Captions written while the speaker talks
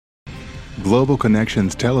Global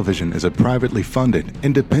Connections Television is a privately funded,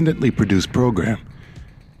 independently produced program.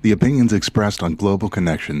 The opinions expressed on Global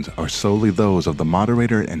Connections are solely those of the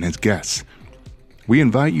moderator and his guests. We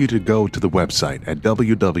invite you to go to the website at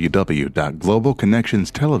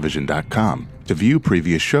www.globalconnectionstelevision.com to view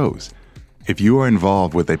previous shows. If you are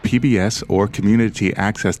involved with a PBS or community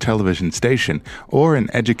access television station or an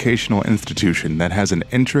educational institution that has an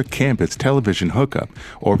intra-campus television hookup,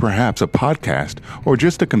 or perhaps a podcast, or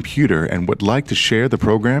just a computer and would like to share the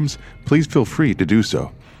programs, please feel free to do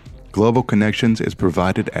so. Global Connections is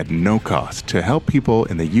provided at no cost to help people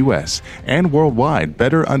in the U.S. and worldwide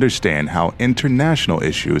better understand how international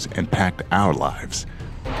issues impact our lives.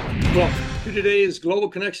 Welcome to today's Global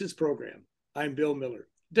Connections program. I'm Bill Miller.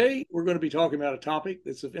 Today, we're going to be talking about a topic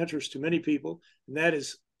that's of interest to many people, and that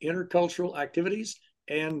is intercultural activities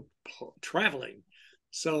and traveling.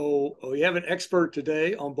 So we have an expert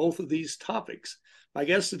today on both of these topics. My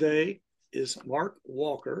guest today is Mark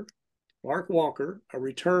Walker. Mark Walker, a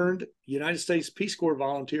returned United States Peace Corps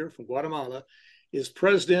volunteer from Guatemala, is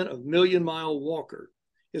president of Million Mile Walker.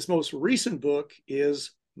 His most recent book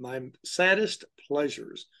is My Saddest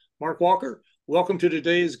Pleasures. Mark Walker, welcome to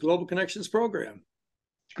today's Global Connections program.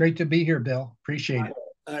 It's great to be here, Bill. Appreciate it.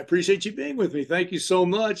 I appreciate you being with me. Thank you so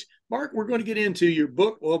much. Mark, we're going to get into your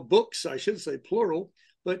book, well, books, I should say plural,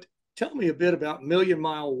 but tell me a bit about Million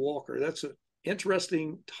Mile Walker. That's an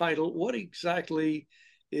interesting title. What exactly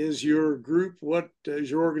is your group? What is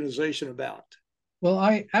your organization about? Well,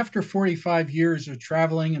 after 45 years of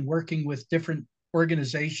traveling and working with different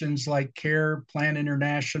organizations like CARE, Plan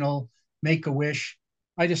International, Make-A-Wish,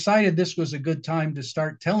 I decided this was a good time to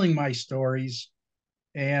start telling my stories.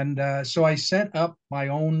 And so I set up my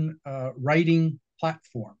own writing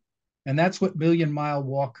platform. And that's what Million Mile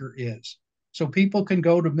Walker is. So people can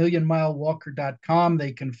go to millionmilewalker.com.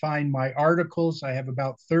 They can find my articles. I have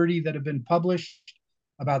about 30 that have been published,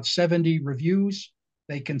 about 70 reviews.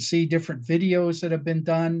 They can see different videos that have been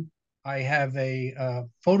done. I have a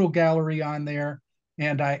photo gallery on there.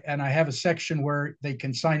 And I have a section where they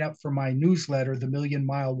can sign up for my newsletter, the Million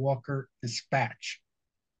Mile Walker Dispatch.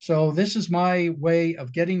 So this is my way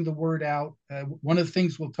of getting the word out. One of the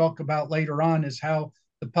things we'll talk about later on is how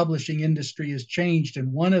the publishing industry has changed.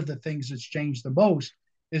 And one of the things that's changed the most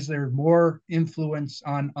is there's more influence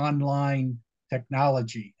on online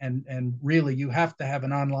technology. And really, you have to have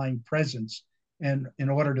an online presence in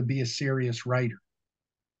order to be a serious writer.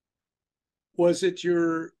 Was it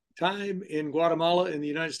your time in Guatemala in the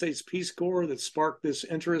United States Peace Corps that sparked this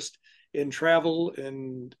interest in travel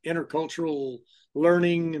and intercultural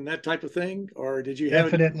learning and that type of thing? Or did you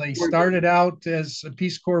have Definitely started out as a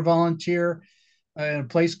Peace Corps volunteer in a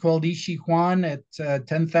place called Ixijuan at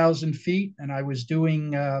 10,000 feet. And I was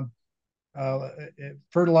doing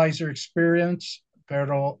fertilizer experience,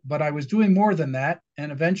 but I was doing more than that.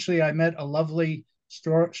 And eventually I met a lovely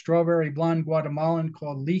strawberry blonde Guatemalan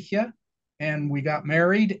called Ligia, and we got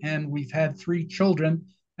married and we've had 3 children.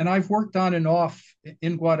 And I've worked on and off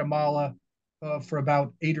in Guatemala for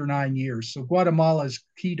about 8 or 9 years. So Guatemala is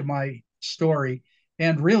key to my story.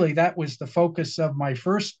 And really, that was the focus of my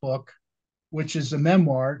first book, which is a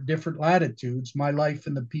memoir, Different Latitudes, My Life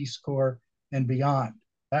in the Peace Corps and Beyond.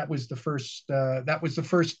 That was the first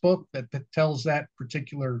book that tells that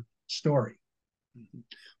particular story.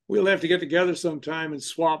 We'll have to get together sometime and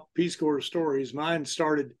swap Peace Corps stories. Mine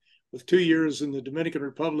started with 2 years in the Dominican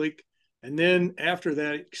Republic. And then after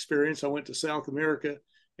that experience, I went to South America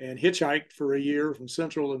and hitchhiked for a year from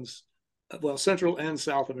Central and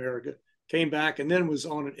South America, came back, and then was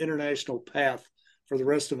on an international path for the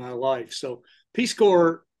rest of my life. So Peace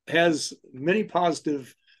Corps has many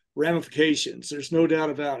positive ramifications. There's no doubt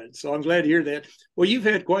about it. So I'm glad to hear that. Well, you've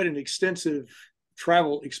had quite an extensive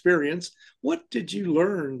travel experience. What did you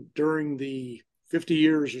learn during the 50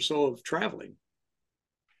 years or so of traveling?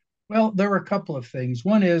 Well, there were a couple of things.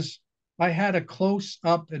 One is I had a close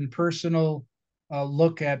up and personal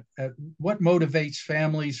look at what motivates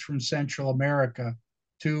families from Central America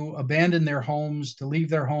to abandon their homes, to leave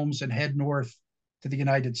their homes and head north to the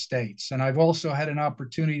United States. And I've also had an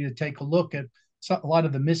opportunity to take a look at a lot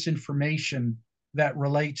of the misinformation that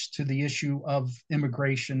relates to the issue of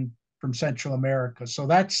immigration from Central America. So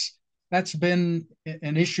that's been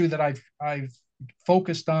an issue that I've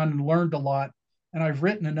focused on and learned a lot. And I've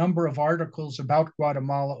written a number of articles about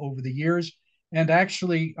Guatemala over the years. And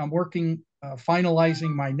actually, I'm working,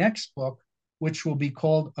 finalizing my next book, which will be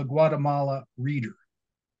called A Guatemala Reader.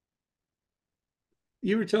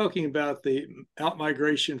 You were talking about the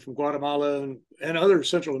outmigration from Guatemala and other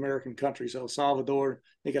Central American countries, El Salvador,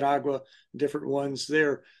 Nicaragua, different ones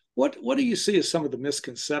there. What do you see as some of the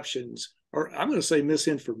misconceptions or I'm going to say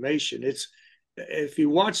misinformation. It's if you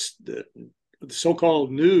watch the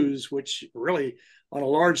so-called news, which really on a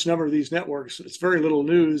large number of these networks, it's very little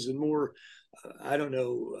news and more, I don't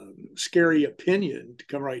know, scary opinion to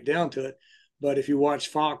come right down to it. But if you watch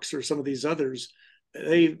Fox or some of these others,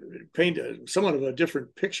 they paint somewhat of a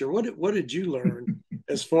different picture. What did you learn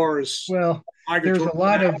as far as Well, there's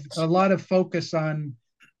migratory a lot of focus on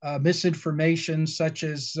misinformation, such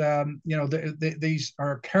as these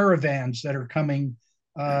are caravans that are coming,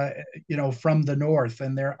 from the north,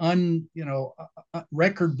 and they're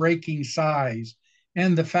record-breaking size,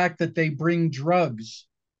 and the fact that they bring drugs,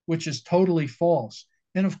 which is totally false.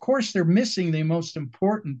 And of course, they're missing the most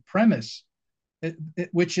important premise,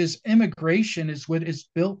 which is immigration is what has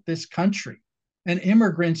built this country. And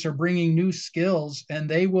immigrants are bringing new skills, and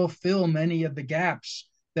they will fill many of the gaps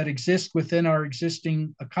that exist within our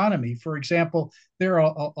existing economy. For example, there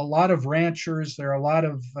are a lot of ranchers, there are a lot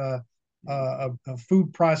of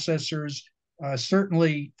food processors,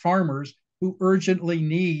 certainly farmers who urgently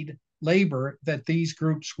need labor that these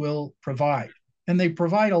groups will provide. And they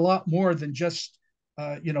provide a lot more than just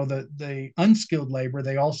the unskilled labor.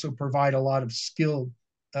 They also provide a lot of skilled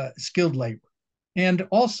labor. And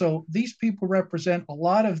also, these people represent a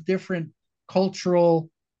lot of different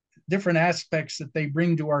different aspects that they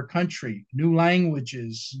bring to our country: new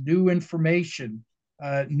languages, new information,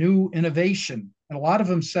 new innovation. And a lot of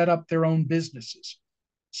them set up their own businesses.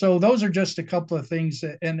 So those are just a couple of things.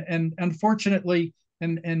 And unfortunately,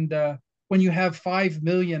 when you have 5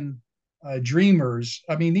 million dreamers,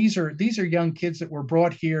 I mean, these are young kids that were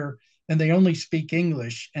brought here and they only speak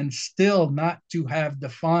English, and still not to have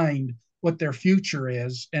defined what their future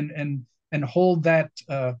is, and hold that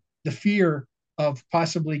the fear of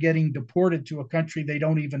possibly getting deported to a country they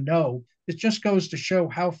don't even know. It just goes to show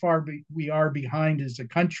how far we are behind as a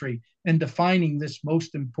country in defining this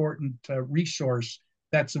most important resource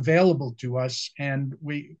that's available to us. And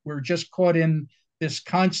we're just caught in this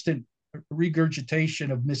constant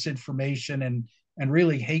regurgitation of misinformation and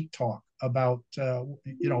really hate talk about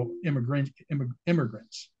immigrants.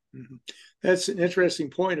 Mm-hmm. That's an interesting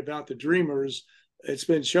point about the dreamers. It's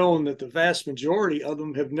been shown that the vast majority of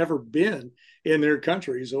them have never been in their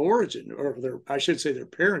country's origin, or I should say their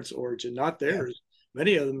parents' origin, not theirs. Yeah.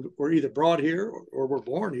 Many of them were either brought here or were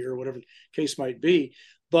born here, whatever the case might be.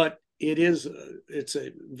 But it's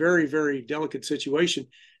a very, very delicate situation.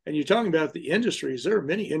 And you're talking about the industries. There are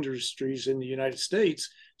many industries in the United States,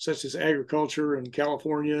 such as agriculture in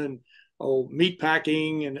California and meat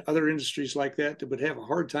packing and other industries like that would have a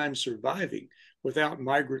hard time surviving without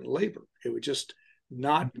migrant labor. It would just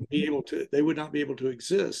not be able to, they would not be able to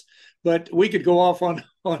exist. But we could go off on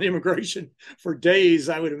immigration for days,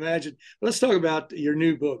 I would imagine. Let's talk about your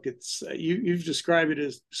new book. It's you've described it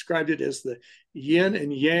as the Yin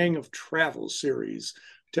and Yang of Travel series.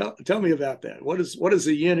 Tell me about that. What is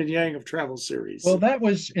the Yin and Yang of Travel series? Well, that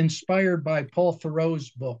was inspired by Paul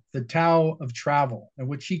Theroux's book, The Tao of Travel, in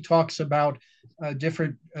which he talks about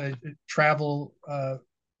different travel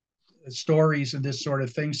stories and this sort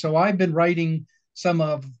of thing. So I've been writing some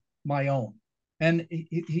of my own. And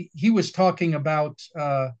he was talking about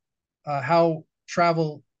how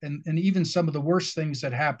travel and even some of the worst things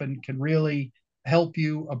that happen can really help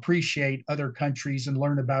you appreciate other countries and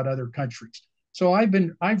learn about other countries. So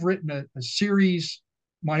I've written a series,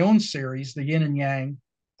 my own series, The Yin and Yang,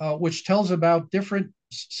 which tells about different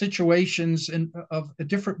situations and of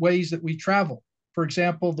different ways that we travel. For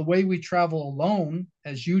example, the way we travel alone,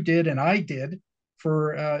 as you did and I did,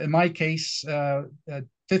 for in my case,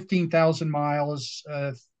 15,000 miles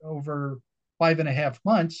over 5.5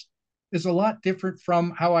 months, is a lot different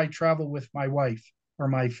from how I travel with my wife or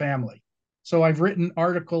my family. So I've written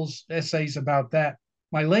articles, essays about that.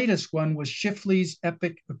 My latest one was Shifley's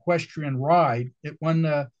Epic Equestrian Ride. It won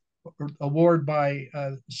an award by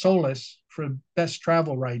Solis for best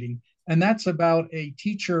travel writing. And that's about a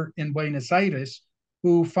teacher in Buenos Aires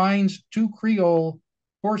who finds 2 Creole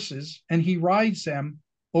horses and he rides them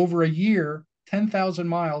over a year, 10,000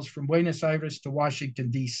 miles from Buenos Aires to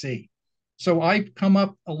Washington, D.C. So I come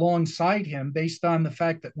up alongside him based on the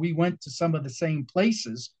fact that we went to some of the same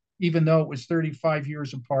places, even though it was 35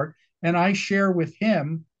 years apart. And I share with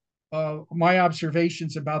him my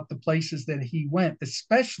observations about the places that he went,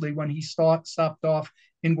 especially when he stopped off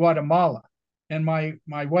in Guatemala. And my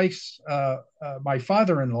wife's, my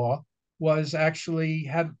father-in-law was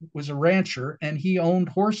a rancher, and he owned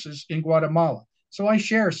horses in Guatemala. So I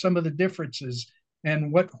share some of the differences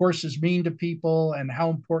and what horses mean to people and how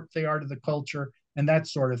important they are to the culture and that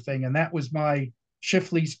sort of thing. And that was my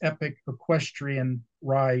Shifley's Epic Equestrian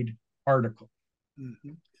Ride article.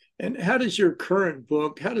 Mm-hmm. And how does your current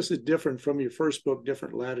book, how does it differ from your first book,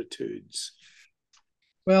 Different Latitudes?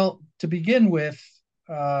 Well, to begin with,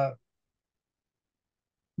 my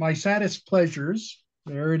saddest pleasures,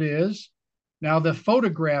 there it is. Now, the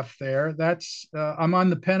photograph there, that's, I'm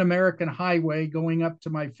on the Pan American Highway going up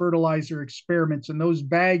to my fertilizer experiments, and those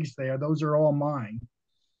bags there, those are all mine.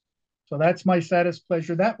 So that's my saddest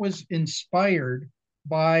pleasure. That was inspired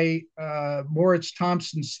by Moritz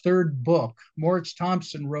Thompson's third book. Moritz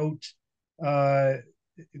Thompson wrote the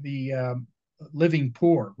Living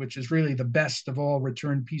Poor, which is really the best of all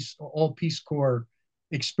all Peace Corps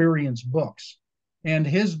experience books. And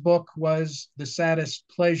his book was The Saddest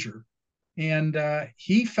Pleasure. And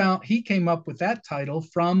he came up with that title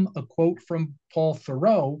from a quote from Paul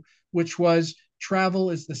Theroux, which was, "Travel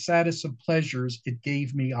is the saddest of pleasures. It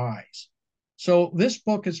gave me eyes." So this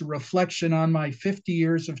book is a reflection on my 50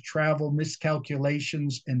 years of travel,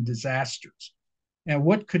 miscalculations, and disasters, and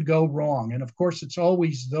what could go wrong. And of course, it's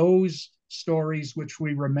always those stories which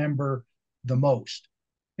we remember the most.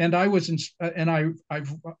 And I was inspired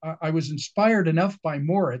enough by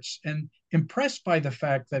Moritz and impressed by the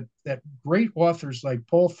fact that great authors like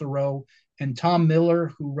Paul Theroux and Tom Miller,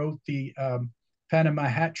 who wrote the Panama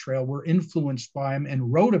Hat Trail, were influenced by him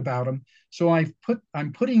and wrote about him. So I'm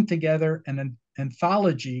putting together an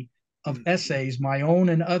anthology of essays, my own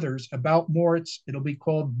and others, about Moritz. It'll be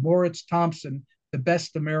called Moritz Thompson, the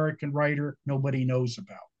Best American Writer Nobody Knows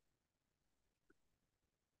About.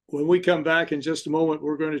 When we come back in just a moment,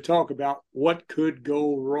 we're going to talk about what could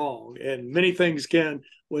go wrong, and many things can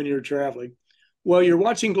when you're traveling. Well, you're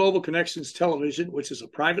watching Global Connections Television, which is a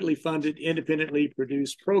privately funded, independently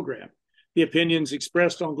produced program. The opinions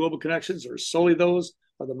expressed on Global Connections are solely those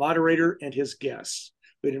of the moderator and his guests.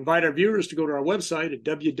 We'd invite our viewers to go to our website at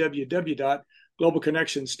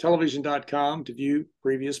www.globalconnectionstelevision.com to view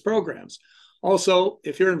previous programs. Also,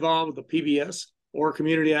 if you're involved with a PBS or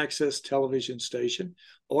community access television station,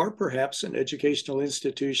 or perhaps an educational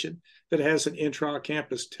institution that has an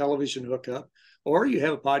intra-campus television hookup, or you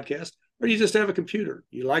have a podcast, or you just have a computer,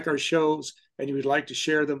 you like our shows and you would like to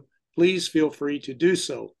share them, please feel free to do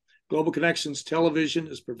so. Global Connections Television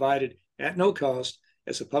is provided at no cost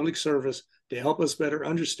as a public service to help us better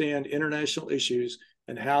understand international issues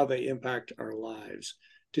and how they impact our lives.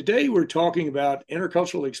 Today, we're talking about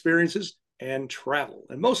intercultural experiences and travel,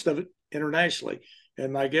 and most of it internationally.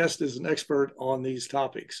 And my guest is an expert on these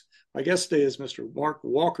topics. My guest today is Mr. Mark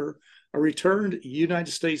Walker, a returned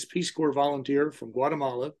United States Peace Corps volunteer from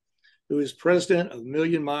Guatemala, who is president of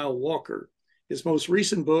Million Mile Walker. His most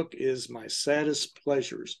recent book is My Saddest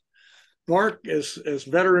Pleasures. Mark, as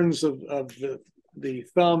veterans of the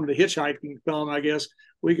thumb, the hitchhiking thumb, I guess,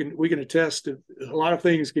 we can attest that a lot of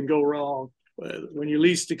things can go wrong when you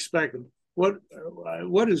least expect them. What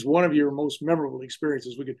is one of your most memorable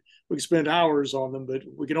experiences? We could spend hours on them, but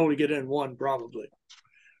we can only get in one probably.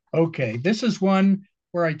 Okay, this is one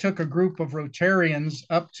where I took a group of Rotarians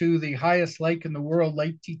up to the highest lake in the world,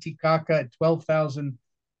 Lake Titicaca, at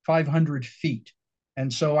 12,500 feet.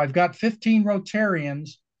 And so I've got 15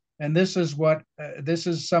 Rotarians, and this is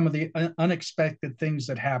some of the unexpected things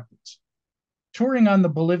that happens. Touring on the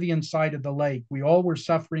Bolivian side of the lake, we all were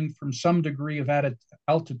suffering from some degree of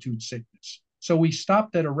altitude sickness. So we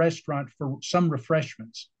stopped at a restaurant for some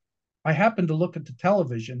refreshments. I happened to look at the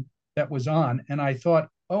television that was on, and I thought,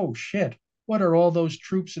 oh shit, what are all those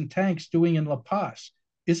troops and tanks doing in La Paz?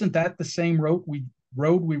 Isn't that the same road we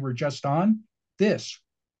were just on? This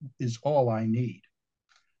is all I need.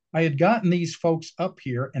 I had gotten these folks up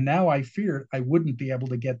here, and now I feared I wouldn't be able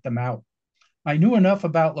to get them out. I knew enough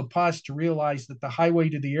about La Paz to realize that the highway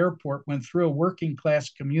to the airport went through a working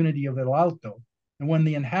class community of El Alto. And when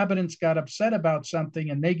the inhabitants got upset about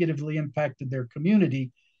something and negatively impacted their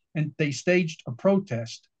community, and they staged a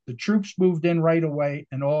protest, the troops moved in right away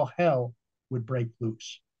and all hell would break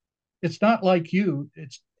loose. It's not like you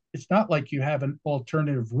have an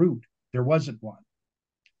alternative route. There wasn't one.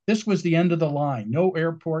 This was the end of the line. No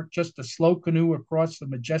airport, just a slow canoe across the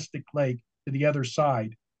majestic lake to the other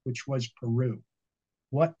side, which was Peru.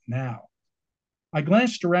 What now? I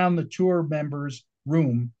glanced around the tour members'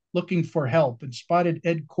 room looking for help and spotted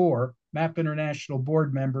Ed Core, MAP International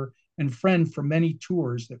board member and friend from many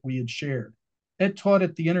tours that we had shared. Ed taught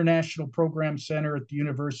at the International Program Center at the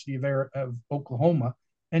University of Oklahoma,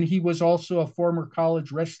 and he was also a former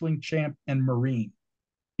college wrestling champ and Marine.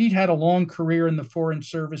 He'd had a long career in the Foreign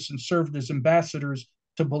Service and served as ambassadors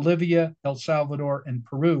to Bolivia, El Salvador, and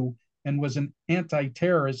Peru, and was an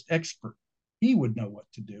anti-terrorist expert. He would know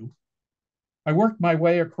what to do. I worked my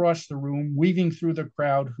way across the room, weaving through the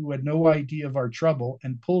crowd who had no idea of our trouble,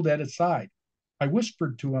 and pulled Ed aside. I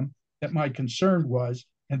whispered to him that my concern was,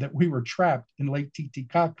 and that we were trapped in Lake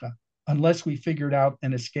Titicaca unless we figured out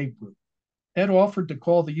an escape route. Ed offered to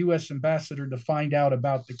call the U.S. ambassador to find out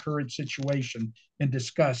about the current situation and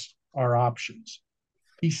discuss our options.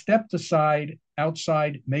 He stepped aside,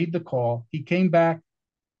 outside, made the call. He came back.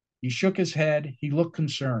 He shook his head. He looked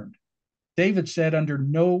concerned. David said, under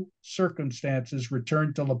no circumstances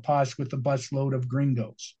return to La Paz with a busload of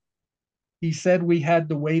gringos. He said we had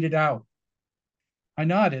to wait it out. I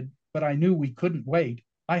nodded, but I knew we couldn't wait.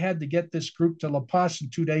 I had to get this group to La Paz in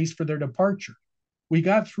 2 days for their departure. We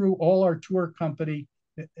got through all our tour company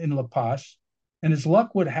in La Paz, and as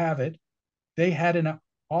luck would have it, they had an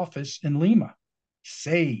office in Lima.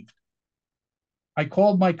 Saved. I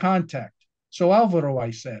called my contact. So Alvaro,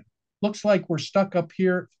 I said, looks like we're stuck up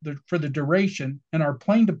here for the duration, and our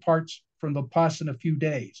plane departs from La Paz in a few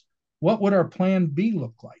days. What would our plan B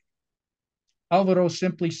look like? Alvaro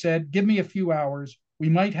simply said, give me a few hours. We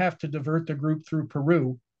might have to divert the group through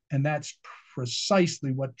Peru, and that's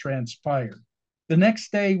precisely what transpired. The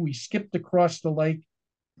next day, we skipped across the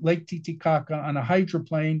Lake Titicaca on a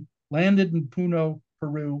hydroplane, landed in Puno,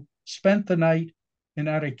 Peru, spent the night in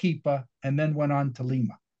Arequipa, and then went on to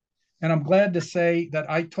Lima. And I'm glad to say that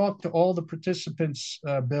I talked to all the participants,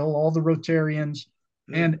 Bill, all the Rotarians,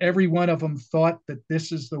 and every one of them thought that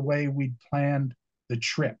this is the way we'd planned the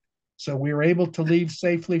trip. So we were able to leave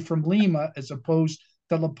safely from Lima as opposed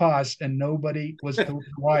to La Paz, and nobody was the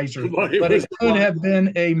wiser. But it could have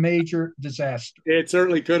been a major disaster. It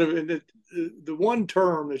certainly could have. And the one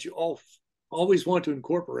term that you always want to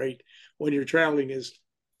incorporate when you're traveling is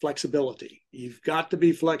flexibility. You've got to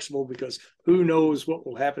be flexible because who knows what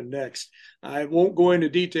will happen next. I won't go into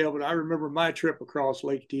detail, but I remember my trip across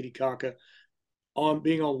Lake Titicaca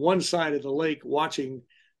being on one side of the lake, watching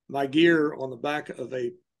my gear on the back of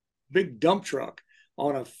a big dump truck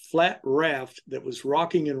on a flat raft that was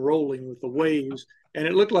rocking and rolling with the waves. And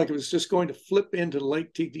it looked like it was just going to flip into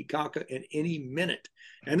Lake Titicaca in any minute.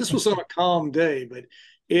 And this was on a calm day, but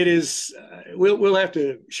it is, we'll have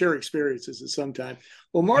to share experiences at some time.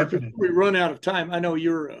 Well, Mark, before we run out of time, I know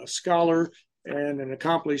you're a scholar and an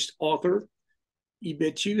accomplished author,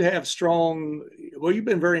 but you have you've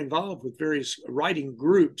been very involved with various writing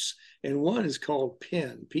groups, and one is called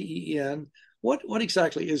PEN, P-E-N. What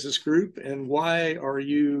exactly is this group, and why are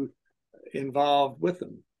you involved with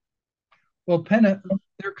them? Well, there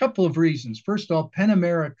are a couple of reasons. First of all, PEN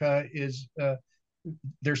America is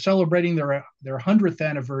they're celebrating their 100th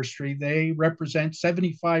anniversary. They represent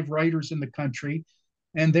 75 writers in the country,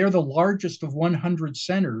 and they're the largest of 100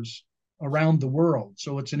 centers around the world.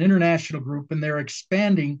 So it's an international group, and they're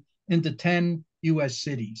expanding into 10 U.S.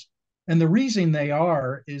 cities. And the reason they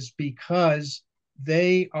are is because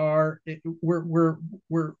we're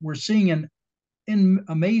seeing an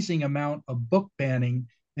amazing amount of book banning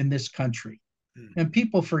in this country. And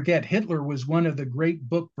people forget Hitler was one of the great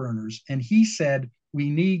book burners, and he said we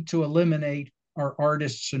need to eliminate our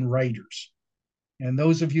artists and writers. And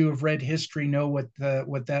those of you who have read history know what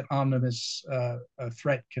that ominous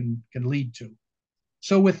threat can lead to.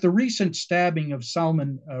 So with the recent stabbing of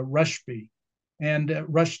Salman Rushdie and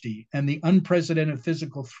the unprecedented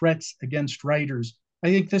physical threats against writers, I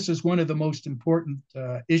think this is one of the most important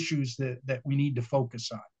issues that we need to focus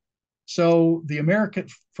on. So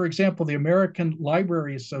for example, the American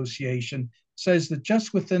Library Association says that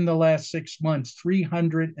just within the last 6 months,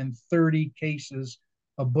 330 cases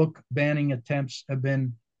of book banning attempts have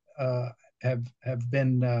been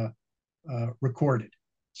recorded.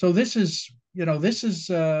 So this is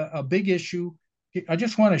a big issue. I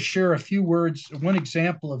just want to share a few words, one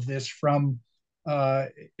example of this from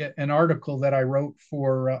an article that I wrote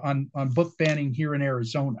on book banning here in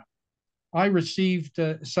Arizona. I received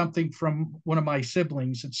something from one of my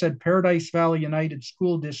siblings. It said Paradise Valley United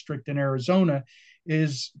School District in Arizona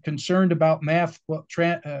is concerned about math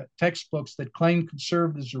textbooks that claim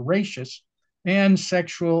conservatives are racist and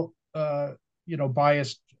sexual,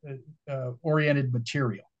 biased oriented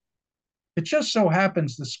material. It just so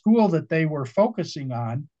happens the school that they were focusing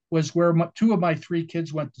on was where two of my 3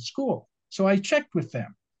 kids went to school. So I checked with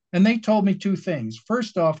them, and they told me 2 things.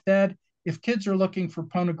 First off, Dad, if kids are looking for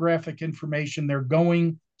pornographic information, they're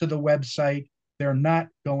going to the website. They're not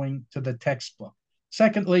going to the textbook.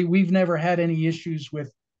 Secondly, we've never had any issues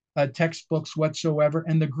with textbooks whatsoever.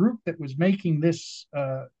 And the group that was making this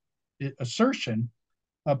assertion,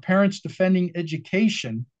 Parents Defending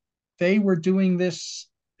Education, they were doing this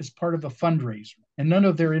as part of a fundraiser, and none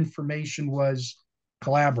of their information was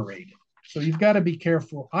collaborated. So you've got to be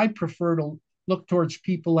careful. I prefer to look towards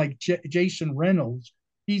people like Jason Reynolds.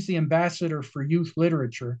 He's the ambassador for youth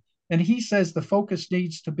literature, and he says the focus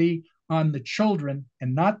needs to be on the children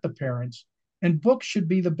and not the parents. And books should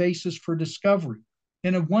be the basis for discovery.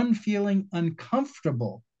 And if one feeling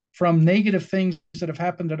uncomfortable from negative things that have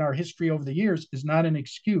happened in our history over the years is not an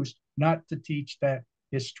excuse not to teach that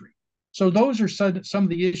history. So those are some of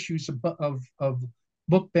the issues of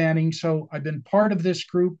book banning. So I've been part of this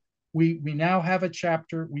group. We now have a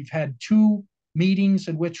chapter. We've had 2 meetings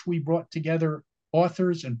in which we brought together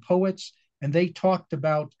authors and poets, and they talked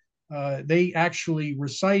about, they actually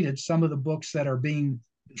recited some of the books that are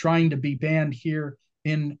trying to be banned here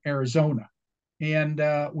in Arizona. And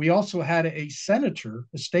we also had a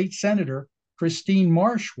state senator, Christine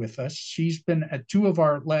Marsh, with us. She's been at 2 of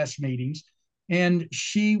our last meetings, and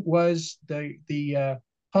she was the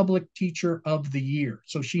public teacher of the year.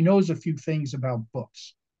 So she knows a few things about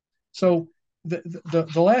books. So the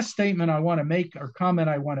last statement I want to make, or comment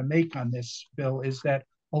I want to make on this, Bill, is that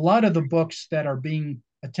a lot of the books that are being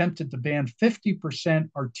attempted to ban, 50%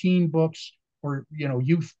 are teen books or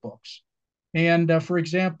youth books. And for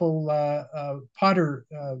example, Potter,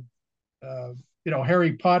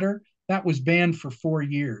 Harry Potter, that was banned for 4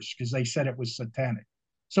 years because they said it was satanic.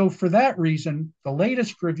 So for that reason, the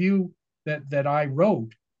latest review that I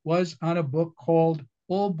wrote was on a book called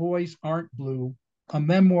All Boys Aren't Blue, a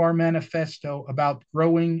memoir manifesto about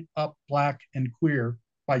growing up Black and queer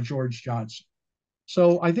by George Johnson.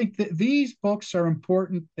 So I think that these books are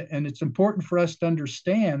important, and it's important for us to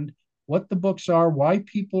understand what the books are, why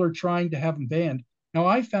people are trying to have them banned. Now,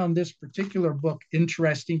 I found this particular book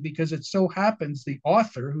interesting because it so happens the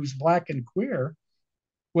author, who's Black and queer,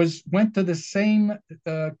 went to the same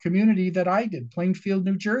community that I did, Plainfield,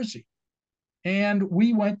 New Jersey. And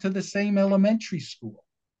we went to the same elementary school.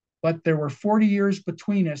 But there were 40 years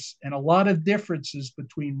between us and a lot of differences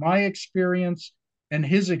between my experience and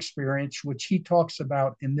his experience, which he talks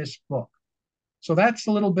about in this book. So that's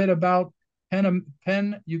a little bit about Penn.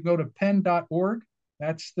 You go to penn.org.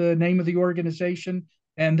 That's the name of the organization.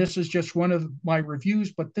 And this is just one of my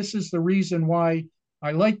reviews, but this is the reason why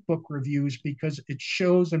I like book reviews, because it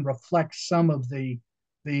shows and reflects some of the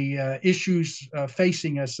issues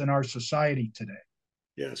facing us in our society today.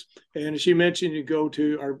 Yes. And as you mentioned,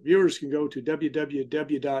 our viewers can go to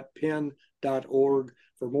www.penn.org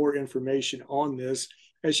for more information on this.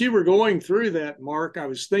 As you were going through that, Mark, I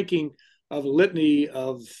was thinking of a litany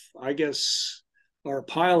of, I guess, our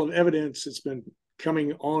pile of evidence that's been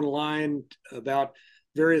coming online about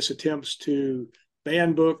various attempts to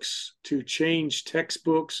ban books, to change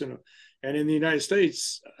textbooks. And in the United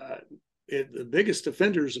States, the biggest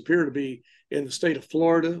offenders appear to be in the state of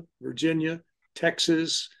Florida, Virginia,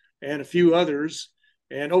 Texas, and a few others.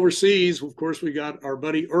 And overseas, of course, we got our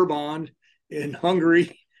buddy Orban in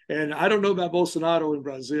Hungary. And I don't know about Bolsonaro in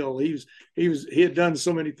Brazil. He had done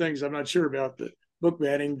so many things. I'm not sure about the book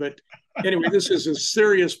banning, but anyway, this is a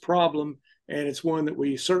serious problem, and it's one that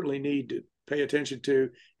we certainly need to pay attention to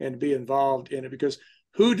and be involved in it, because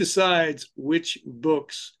who decides which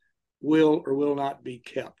books will or will not be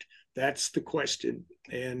kept? That's the question.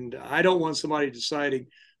 And I don't want somebody deciding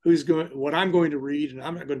what I'm going to read, and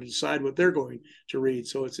I'm not going to decide what they're going to read.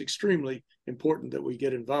 So it's extremely important that we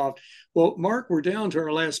get involved. Well, Mark, we're down to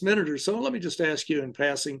our last minute or so. Let me just ask you in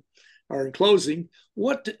passing or in closing,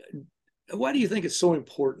 why do you think it's so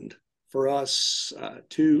important for us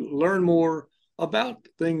to learn more about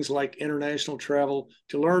things like international travel,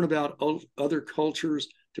 to learn about other cultures,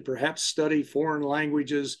 to perhaps study foreign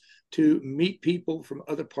languages, to meet people from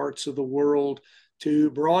other parts of the world, to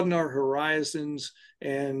broaden our horizons,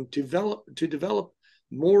 and to develop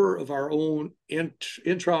more of our own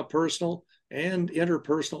intrapersonal and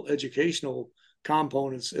interpersonal educational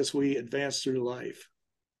components as we advance through life?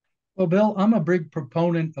 Well, Bill, I'm a big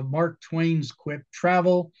proponent of Mark Twain's quip: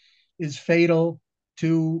 travel is fatal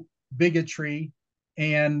to bigotry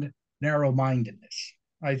and narrow-mindedness.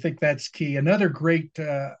 I think that's key. Another great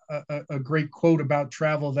quote about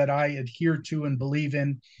travel that I adhere to and believe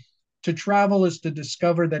in: to travel is to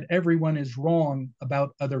discover that everyone is wrong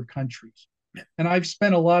about other countries. And I've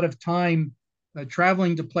spent a lot of time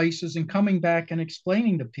traveling to places and coming back and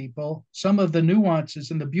explaining to people some of the nuances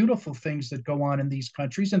and the beautiful things that go on in these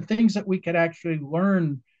countries, and things that we could actually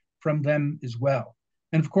learn from them as well.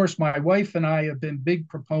 And of course, my wife and I have been big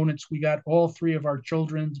proponents. We got all 3 of our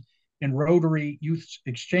children in Rotary Youth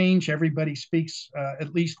Exchange. Everybody speaks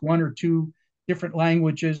at least 1 or 2 different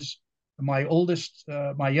languages. My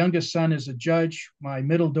youngest son is a judge. My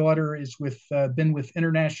middle daughter is been with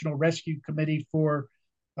International Rescue Committee for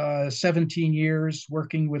 17 years,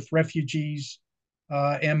 working with refugees.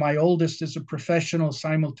 And my oldest is a professional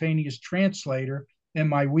simultaneous translator, and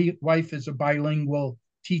my wife is a bilingual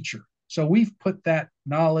teacher. So we've put that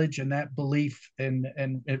knowledge and that belief, and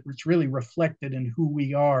it's really reflected in who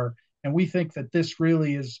we are And we think that this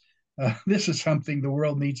really is this is something the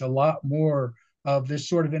world needs a lot more of, this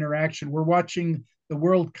sort of interaction. We're watching the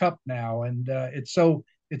World Cup now, and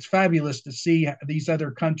it's fabulous to see these other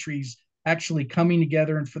countries actually coming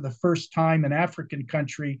together. And for the first time, an African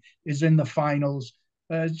country is in the finals.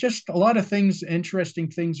 Just a lot of things, interesting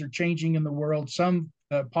things are changing in the world. Some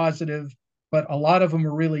positive, but a lot of them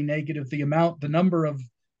are really negative. The number of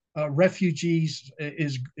refugees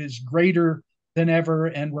is greater than ever,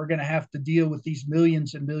 and we're going to have to deal with these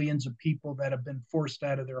millions and millions of people that have been forced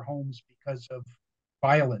out of their homes because of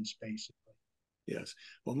violence, basically. Yes.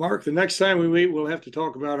 Well, Mark, the next time we meet, we'll have to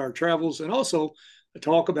talk about our travels and also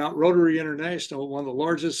talk about Rotary International, one of the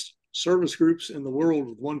largest service groups in the world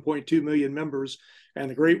with 1.2 million members, and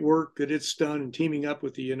the great work that it's done in teaming up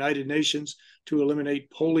with the United Nations to eliminate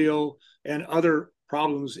polio and other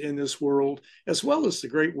problems in this world, as well as the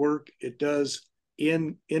great work it does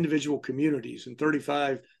in individual communities and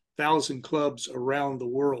 35,000 clubs around the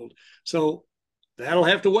world. So that'll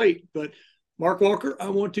have to wait. But Mark Walker, I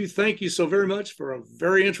want to thank you so very much for a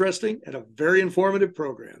very interesting and a very informative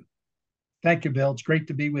program. Thank you, Bill. It's great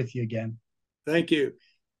to be with you again. Thank you.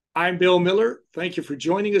 I'm Bill Miller. Thank you for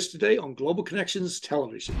joining us today on Global Connections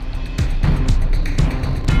Television.